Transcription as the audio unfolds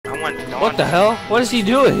on, What the hell? What is he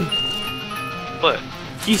doing? What?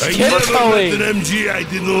 He's I never met tiptoeing. an MG I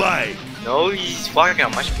didn't like. No, he's walking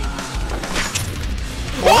on my speed.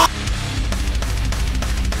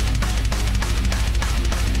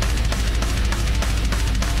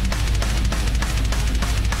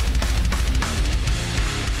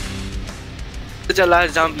 There's a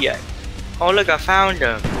last zombie eye. Oh look, I found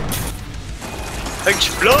him.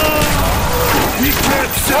 Explode! We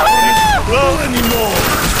can't sit on this floor anymore.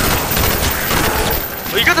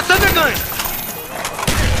 Oh, you got the thunder gun!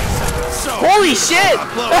 Holy shit!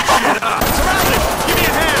 Give me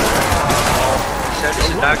a hand. This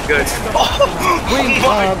is not good. Oh Wait,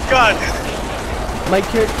 my god! My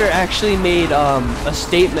character actually made a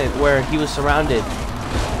statement where he was surrounded.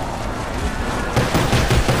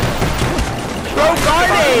 Throw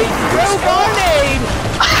grenade! Throw grenade!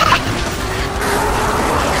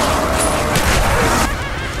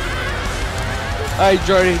 Alright,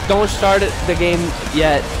 Jordy, don't start the game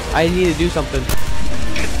yet. I need to do something.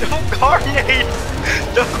 Don't carnade!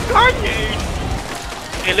 Don't carnade!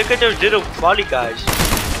 Hey, look at those little volley guys.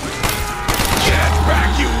 Get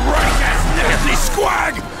back, you right-ass nasty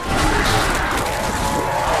squag!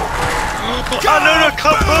 Oh no, no,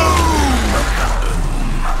 kaboom!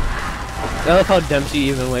 I love how Dempsey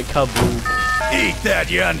even went kaboom. Eat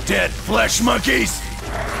that, you undead flesh monkeys!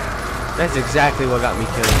 That's exactly what got me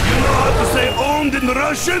killed. You know how to say owned in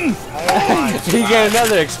Russian? You get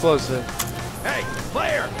another explosive. Hey,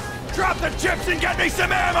 player! Drop the chips and get me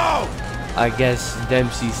some ammo! I guess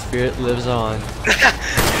Dempsey's spirit lives on.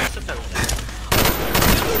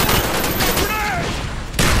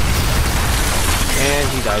 And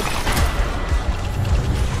he died.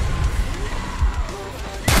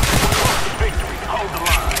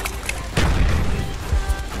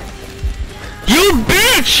 You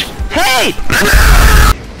bitch! Hey!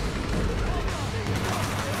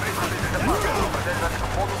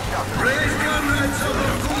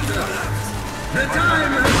 The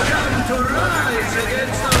time has come to rise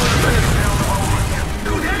against our enemies.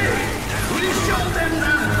 Today, we show them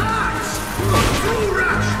their hearts of true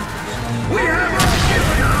rush. We have all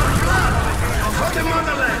given our blood for the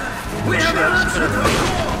motherland. We have answered the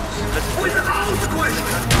calls without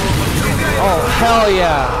question. Oh, hell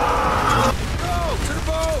yeah. To the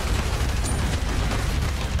boat!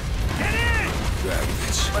 Get in!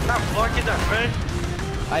 But not blocking that friend.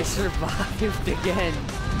 I survived again.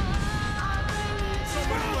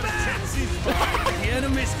 The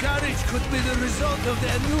enemy's courage could be the result of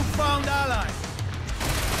their newfound ally.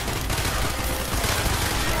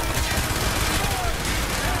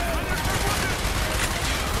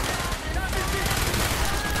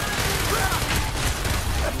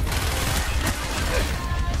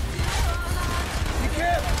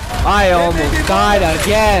 I almost died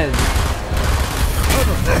again.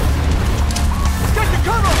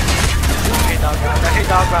 Hey,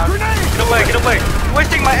 dog round. Get away, get away. You're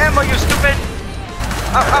wasting my ammo, you stupid.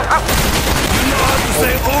 Ow, ow, ow. You know how to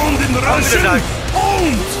say owned in Russian? die.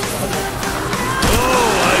 Owned!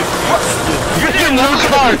 Oh, I You didn't lose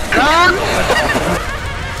my back?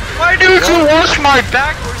 Why didn't you watch my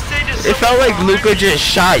back or say this? It felt like Luca just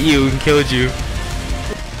shot you and killed you.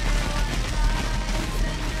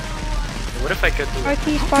 What if I could do it? What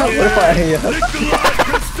if I... Nikolai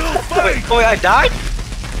can still fight! Wait, I died?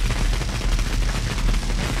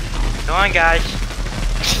 Come on, guys.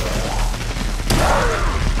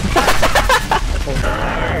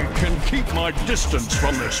 I can keep my distance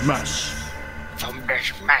from this mess. From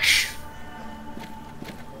this mess.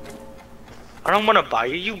 I don't want to buy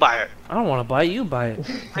it, you buy it. I don't want to buy it, you buy it.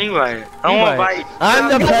 You buy it. I don't want to buy it.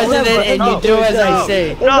 I'm the president and you do as I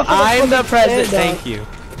say. No. I'm the president. Thank you.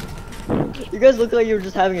 You guys look like you were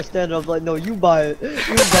just having a standoff. Like, no, you buy it. You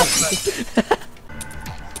buy it.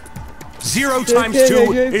 0 times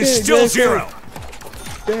 2 is still 0.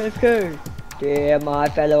 JFK. Dear my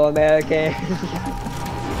fellow Americans.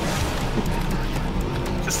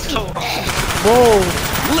 So, Whoa.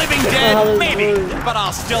 Living dead, maybe, but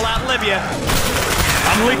I'll still outlive you.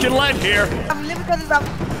 I'm leaking lead here.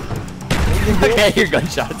 Okay, your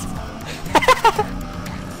gunshots.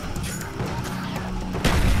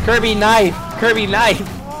 Kirby knife. Kirby knife.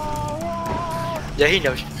 yeah, he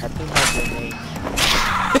knows.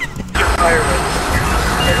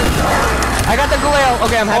 I got the glare.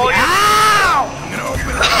 Okay, I'm happy. Oh, yeah.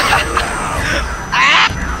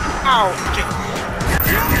 Ow! Okay.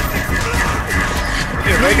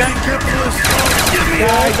 Here, ray gun?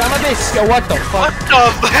 Guys, I'm a bitch. Yo, what the fuck? What the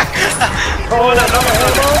fuck? Oh, no, no, no,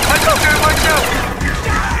 no. Watch out, man, watch out!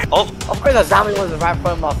 Oh, Of course, the zombie was right in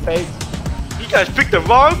front of my face. you guys picked the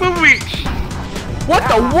wrong movie! What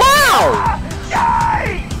the wow?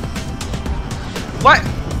 What?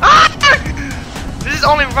 Ah! This is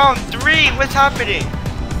only round 3. What's happening?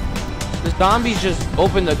 The zombies just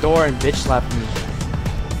opened the door and bitch slapped me.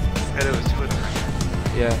 Hello, Twitter.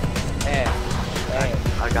 Yeah.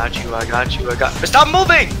 I got you. Stop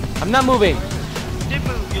moving! I'm not moving. You did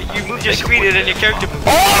move. You moved your screen and then your character moved.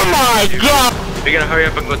 Oh my god! We gotta hurry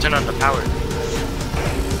up and go turn on the power.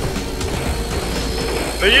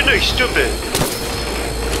 But you're doing stupid.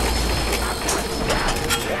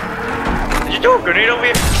 Did you do a grenade over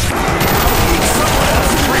here?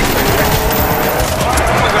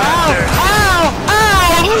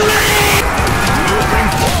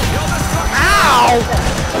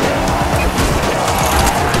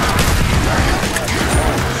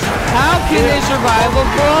 How can they survive a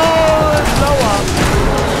blow up?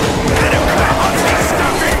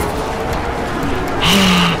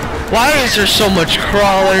 Why is there so much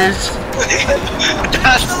crawlers?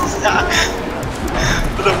 That's not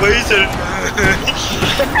the reason.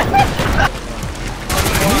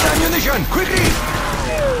 Need ammunition, quickly!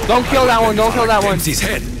 Don't kill that one. Don't kill that one. His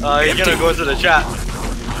head. You're gonna go to the chat.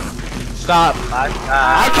 Stop. I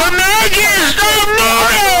command you, stop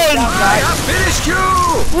moving! I have finished you!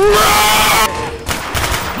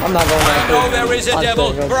 I'm not going I know after there is a on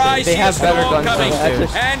devil, Storm for I Guns. see They have a better storm guns coming, than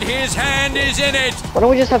us. and his hand is in it. Why don't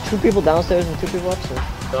we just have 2 people downstairs and 2 people upstairs?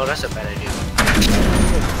 No, that's a bad idea.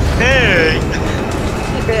 Hey!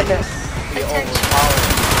 Attention. We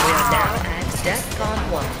are now at DEFCON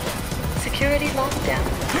 1. Security lockdown.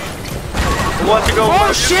 Who wants to go?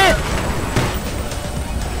 Oh shit!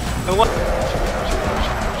 Who wants?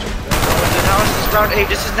 How is this round 8?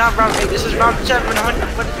 This is not round 8. This is round 700.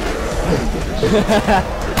 What?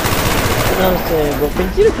 You know what I'm saying? Go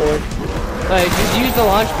continue for it. Like, just use the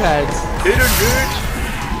launch pads. Hit her, dude.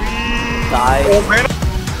 Die. Oh man.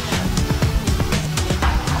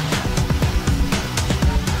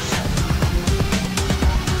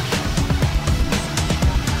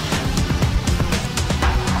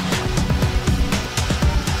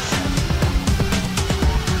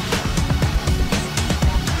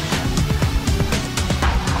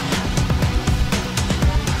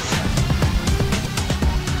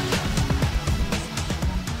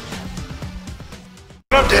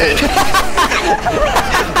 I'm dead.